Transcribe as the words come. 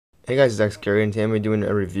Hey guys, it's Gary, and today I'm doing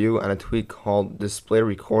a review on a tweak called Display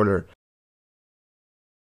Recorder.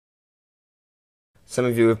 Some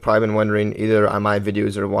of you have probably been wondering, either on my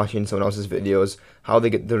videos or watching someone else's videos, how they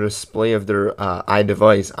get the display of their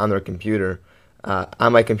iDevice on their computer.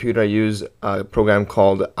 On my computer I use a program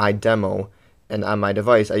called iDemo, and on my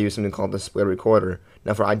device I use something called Display Recorder.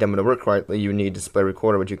 Now for iDemo to work correctly, you need Display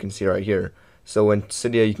Recorder, which you can see right here. So in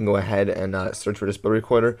Cydia, you can go ahead and search for Display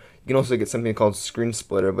Recorder. You can also get something called Screen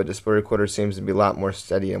Splitter, but Display Recorder seems to be a lot more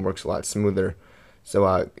steady and works a lot smoother.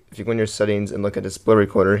 So if you go in your settings and look at Display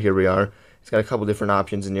Recorder, here we are. It's got a couple different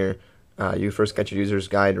options in here. You first got your user's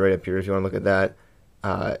guide right up here if you want to look at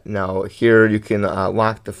that. Now here you can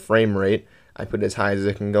lock the frame rate. I put it as high as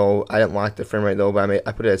it can go. I didn't lock the frame rate though, but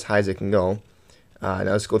I put it as high as it can go. Now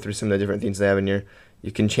let's go through some of the different things they have in here.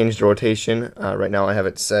 You can change the rotation. Right now I have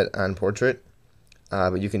it set on portrait.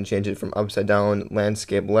 But you can change it from upside down,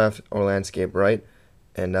 landscape left, or landscape right.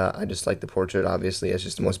 And I just like the portrait, obviously. It's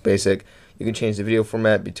just the most basic. You can change the video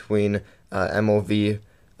format between MOV,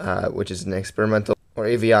 which is an experimental, or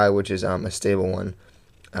AVI, which is a stable one.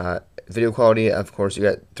 Video quality, of course, you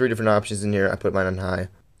got 3 different options in here. I put mine on high.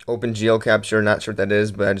 Open geo capture, not sure what that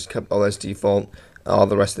is, but I just kept all this default. All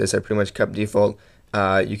the rest of this I pretty much kept default.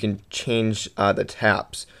 You can change the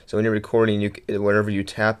taps. So when you're recording, wherever you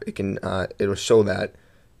tap, it'll show that,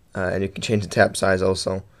 and you can change the tap size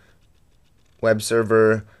also. Web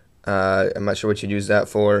server, I'm not sure what you'd use that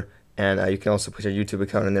for, and you can also put your YouTube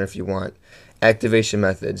account in there if you want. Activation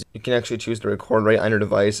methods. You can actually choose to record right on your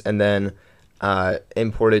device and then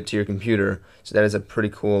import it to your computer. So that is a pretty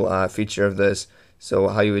cool feature of this. So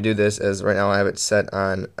how you would do this is, right now I have it set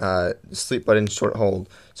on sleep button short hold.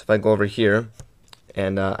 So if I go over here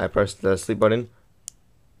and I press the sleep button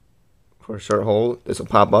for a short hold, this will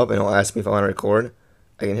pop up and it'll ask me if I want to record.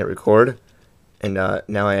 I can hit record, and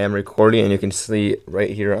now I am recording, and you can see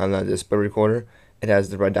right here on the display recorder it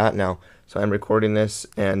has the red dot now. So I'm recording this,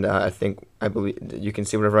 and I believe you can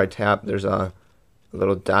see whenever I tap there's a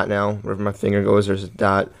little dot now. Wherever my finger goes there's a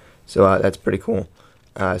dot, so that's pretty cool.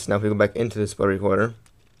 So now if we go back into the display recorder,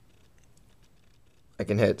 I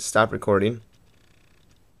can hit stop recording.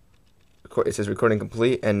 It says recording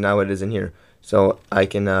complete, and now it is in here. So I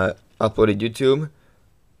can upload it to YouTube,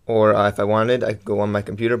 or if I wanted, I could go on my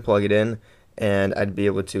computer, plug it in, and I'd be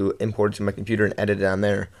able to import it to my computer and edit it on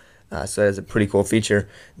there. So that is a pretty cool feature.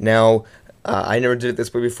 Now, I never did it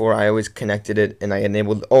this way before. I always connected it, and I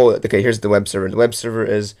enabled. Oh, okay. Here's the web server. The web server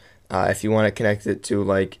is if you want to connect it to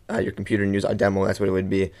like your computer and use iDemo, that's what it would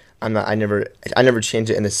be. I never changed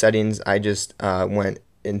it in the settings. I just went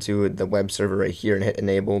into the web server right here and hit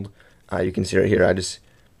enabled. You can see right here. I just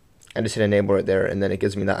hit enable right there, and then it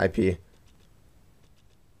gives me the IP.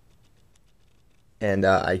 And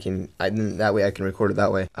that way I can record it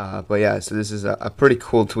that way. But yeah, so this is a pretty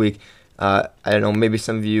cool tweak. I don't know, maybe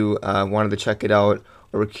some of you wanted to check it out,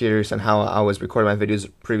 or were curious on how I was recording my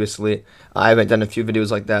videos previously. I haven't done a few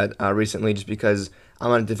videos like that recently, just because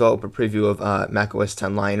I'm on a developer preview of macOS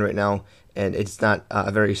 10 Lion right now, and it's not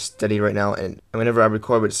very steady right now. And whenever I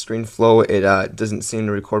record with ScreenFlow, it doesn't seem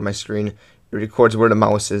to record my screen. It records where the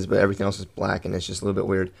mouse is, but everything else is black, and it's just a little bit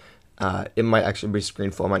weird. It might actually be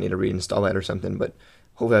ScreenFlow. I might need to reinstall that or something, but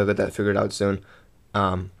hopefully I'll get that figured out soon.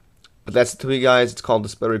 But that's the tweak, guys. It's called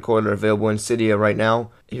Display Recorder, available in Cydia right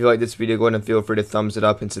now. If you like this video, go ahead and feel free to thumbs it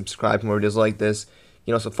up and subscribe for more videos like this. You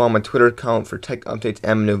can also follow my Twitter account for tech updates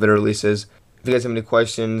and new video releases. If you guys have any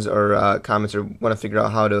questions or comments, or want to figure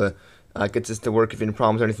out how to get this to work, if you have any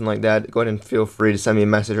problems or anything like that, go ahead and feel free to send me a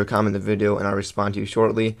message or comment in the video, and I'll respond to you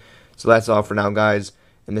shortly. So that's all for now, guys.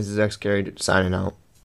 And this is Gary signing out.